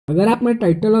अगर आपने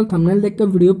टाइटल और थंबनेल देखकर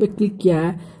वीडियो पे क्लिक किया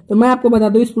है तो मैं आपको बता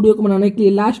दूं, इस वीडियो को बनाने के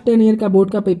लिए लास्ट 10 ईयर का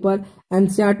बोर्ड का पेपर,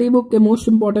 एनसीईआरटी बुक के मोस्ट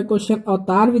इंपोर्टेंट क्वेश्चन,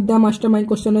 अवतार विद्या मास्टरमाइंड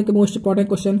क्वेश्चन के most important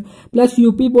question plus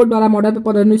UP board द्वारा मॉडल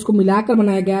पेपर इसको मिलाकर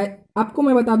बनाया गया है। आपको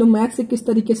मैं बता दूं मैथ्स से किस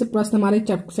तरीके से प्रश्न हमारे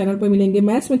चैनल पर मिलेंगे।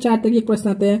 मैथ्स में 4 तरीके के प्रश्न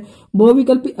आते हैं,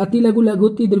 बहुविकल्पी, अति लघु,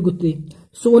 लघुत्तरी, दीर्घोत्तरी।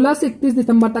 16 से 31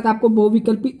 दिसंबर तक आपको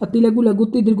बहुविकल्पी, अति लघु,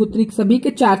 लघुत्तरी, दीर्घोत्तरी सभी के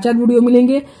 4-4 वीडियो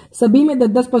मिलेंगे। सभी में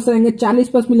 10-10 प्रश्न रहेंगे, 40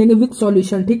 प्रश्न मिलेंगे विद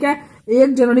सॉल्यूशन। ठीक है,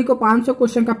 1 जनवरी को 500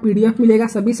 क्वेश्चन का पीडीएफ मिलेगा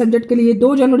सभी सब्जेक्ट के लिए।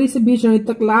 2 जनवरी से 20 जनवरी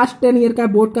तक लास्ट 10 ईयर का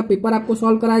बोर्ड का पेपर आपको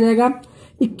सॉल्व कराया जाएगा।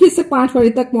 21 से 5 फरवरी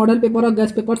तक मॉडल पेपर और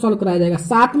गेस्ट पेपर सॉल्व कराया जाएगा।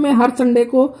 साथ में हर संडे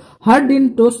को हर दिन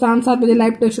रोज शाम 7 बजे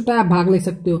लाइव टेस्ट होता है, आप भाग ले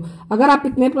सकते हो। अगर आप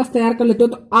इतने प्रश्न तैयार कर लेते हो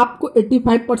तो आपको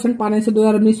 85% पाने से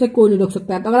 2019 से कोई नहीं रोक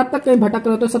सकता है। तो अगर आप तक कहीं भटक रहे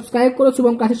हो तो सब्सक्राइब करो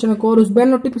शुभम क्लासेस चैनल को और उस बेल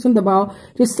नोटिफिकेशन दबाओ,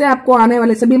 जिससे आपको आने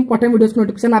वाले सभी इंपॉर्टेंट वीडियोस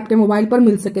नोटिफिकेशन आपके मोबाइल पर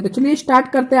मिल सके। तो चलिए स्टार्ट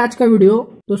करते हैं आज का वीडियो।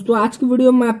 दोस्तों आज की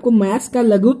वीडियो में आपको मैथ्स का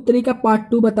लघुत्तरी का पार्ट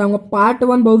 2 बताऊंगा। पार्ट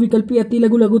 1 बहुविकल्पी, अति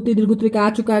लघु, लघुत्तरी, दीर्घोत्तरी का आ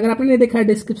चुका है। अगर आपने नहीं देखा है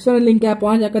डिस्क्रिप्शन में लिंक है, आप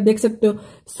वहां जाकर देख सकते हो।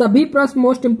 सभी प्रश्न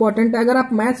मोस्ट इंपॉर्टेंट है। अगर आप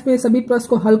मैथ्स में सभी प्रश्न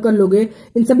को हल कर लोगे,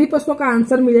 इन सभी प्रश्नों का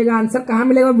आंसर मिलेगा। आंसर कहां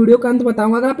मिलेगा वीडियो का अंत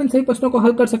बताऊंगा। अगर आप इन सभी प्रश्नों को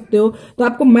हल कर सकते हो तो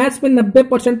आपको मैथ्स में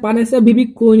 90% पाने से अभी भी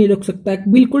कोई नहीं रोक सकता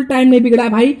है। बिल्कुल टाइम नहीं बिगड़ा है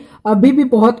भाई, अभी भी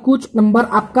बहुत कुछ नंबर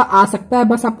आपका आ सकता है,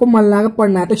 बस आपको मन लगा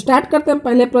पढ़ना है। तो स्टार्ट करते हैं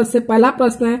पहले प्रश्न से। पहला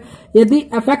प्रश्न है, यदि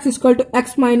fx equal to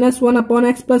x minus 1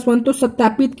 upon x plus 1 तो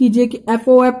सत्यापित कीजिए कि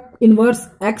FOF inverse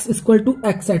x equal to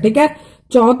x है। ठीक है,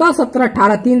 14, 17,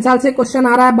 18 3 साल से क्वेश्चन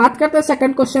आ रहा है। बात करते हैं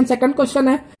सेकंड क्वेश्चन। सेकंड क्वेश्चन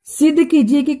है, सिद्ध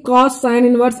कीजिए कि cos साइन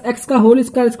इनवर्स x का whole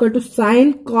square equal to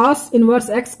sign cos inverse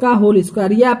x का होल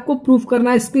स्क्वायर। ये आपको प्रूफ करना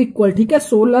है इसके इक्वल। ठीक है,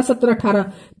 16, 17,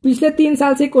 18 पिछले 3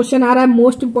 साल से क्वेश्चन आ रहा है।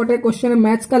 मोस्ट इंपोर्टेंट क्वेश्चन है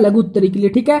मैथ्स का लघुत्तरी के लिए।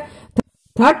 ठीक है,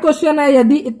 थर्ड क्वेश्चन है,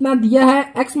 यदि इतना दिया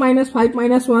है x माइनस 5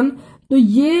 माइनस 1 तो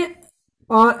ये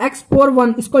और x 4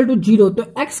 1 इक्वल टू 0 तो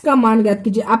x का मान ज्ञात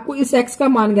कीजिए। आपको इस x का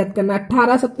मान ज्ञात करना है।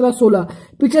 18, 17, 16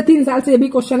 पिछले 3 साल से ये भी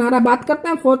क्वेश्चन आ रहा है। बात करते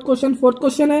हैं फोर्थ क्वेश्चन। फोर्थ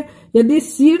क्वेश्चन है, यदि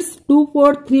शीर्ष 2,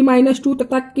 4, 3 माइनस 2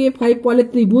 तथा k 5 वाले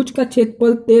त्रिभुज का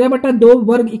क्षेत्रफल 13/2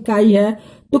 वर्ग इकाई है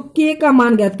तो k का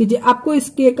मान ज्ञात कीजिए। आपको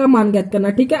इस k का मान ज्ञात करना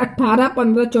है। ठीक है, 18,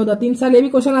 15, 14 3 साल ये भी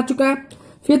क्वेश्चन आ चुका है।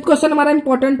 फिफ्थ क्वेश्चन हमारा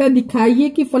इंपॉर्टेंट है, दिखाइए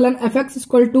कि फलन fx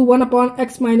equal to 1 upon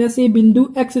x minus ए बिंदु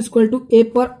x इक्वल टू a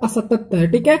पर असतत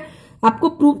है। ठीक है, आपको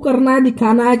प्रूव करना है,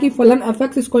 दिखाना है कि फलन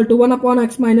fx equal to 1 upon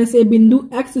x minus ए बिंदु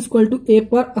x इक्वल टू a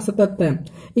पर असतत है।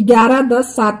 11,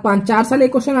 10, 7, 5 4 साल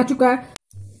एक क्वेश्चन आ चुका है।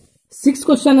 6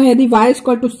 क्वेश्चन है, यदि y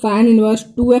equal to sine inverse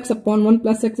 2x upon 1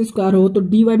 plus x square हो तो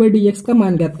dy बाई dx का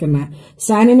मान ज्ञात करना है।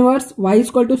 Sine inverse y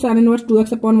equal to sine inverse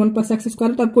 2x upon 1 plus x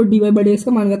square तो आपको dy बाई dx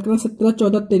का मान ज्ञात करना है। 17,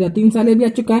 14, 13 3 साल ये भी आ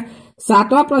चुका है।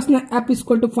 7वां प्रश्न है, f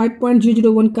इक्वल टू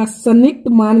 5.001 का संयुक्त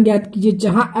मान ज्ञात कीजिए,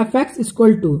 जहां fx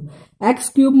equal to x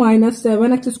cube minus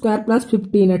 7x square plus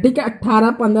 15 है। ठीक है,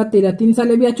 18, 15, 13 3 साल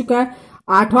ये भी आ चुका है।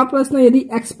 8वां प्रश्न, यदि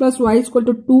x plus Y equal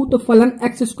to 2 तो फलन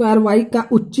x स्क्वायर y का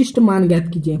उच्चिष्ट मान ज्ञात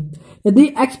कीजिए। यदि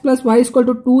x plus Y equal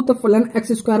to 2 तो फलन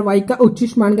x स्क्वायर y का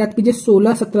उच्चिष्ट मान ज्ञात कीजिए।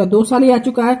 16, 17 2 साल ये आ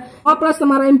चुका है। और प्रश्न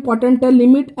हमारा इंपॉर्टेंट है,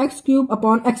 limit x cube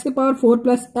upon x के power 4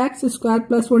 plus x square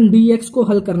plus 1 dx को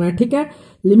हल करना है। ठीक है,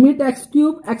 लिमिट x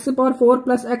क्यूब x के power 4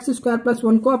 plus x square plus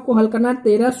 1 को आपको हल करना है।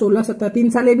 13, 16, 17 3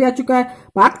 साल ये भी आ चुका है।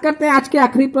 बात करते हैं आज के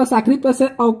आखिरी प्रश्न। आखिरी प्रश्न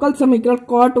है, अवकल समीकरण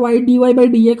cot y dy by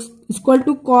dx equal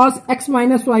to cos x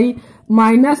minus Y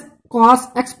minus cos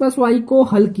x plus Y को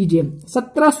हल कीजिए।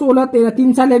 17, 16, 13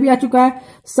 3 साल ये भी आ चुका है।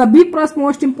 सभी प्रश्न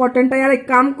मोस्ट इंपॉर्टेंट है यार। एक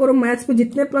काम करो, मैथ्स में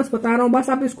जितने प्रश्न बता रहा हूं बस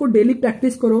आप इसको डेली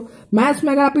प्रैक्टिस करो। मैथ्स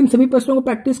में अगर आप इन सभी प्रश्नों को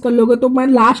प्रैक्टिस कर लोगे तो मैं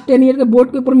लास्ट 10 ईयर के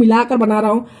बोर्ड के ऊपर मिलाकर बना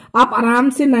रहा हूं, आप आराम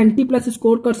से 90 प्लस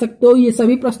स्कोर कर सकते हो। ये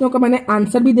सभी प्रश्नों का मैंने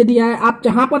आंसर भी दे दिया है। आप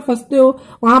जहां पर फंसते हो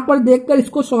वहां पर देखकर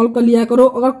इसको सॉल्व कर लिया करो।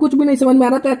 अगर कुछ भी नहीं समझ में आ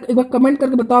रहा तो एक बार कमेंट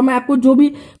करके बताओ। मैं आपको जो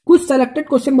भी कुछ सेलेक्टेड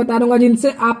क्वेश्चन बता दूंगा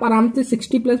जिनसे आप आराम से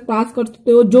 60 प्लस पास कर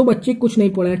सकते हो, जो बच्चे कुछ नहीं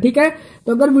पढ़े। ठीक है,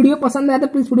 तो अगर वीडियो पसंद आया तो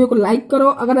प्लीज वीडियो को लाइक करो।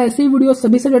 अगर ऐसी वीडियो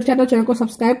सभी से जुड़ चाहते हो चैनल को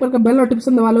सब्सक्राइब करके बेल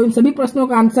नोटिफिकेशन दबा लो। इन सभी प्रश्नों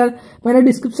का आंसर मैंने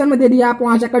डिस्क्रिप्शन में दे दिया, आप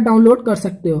वहां जाकर डाउनलोड कर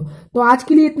सकते हो। तो आज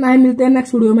के लिए इतना ही, मिलते हैं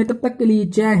नेक्स्ट वीडियो में। तब तक के लिए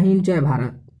जय हिंद, जय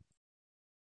भारत।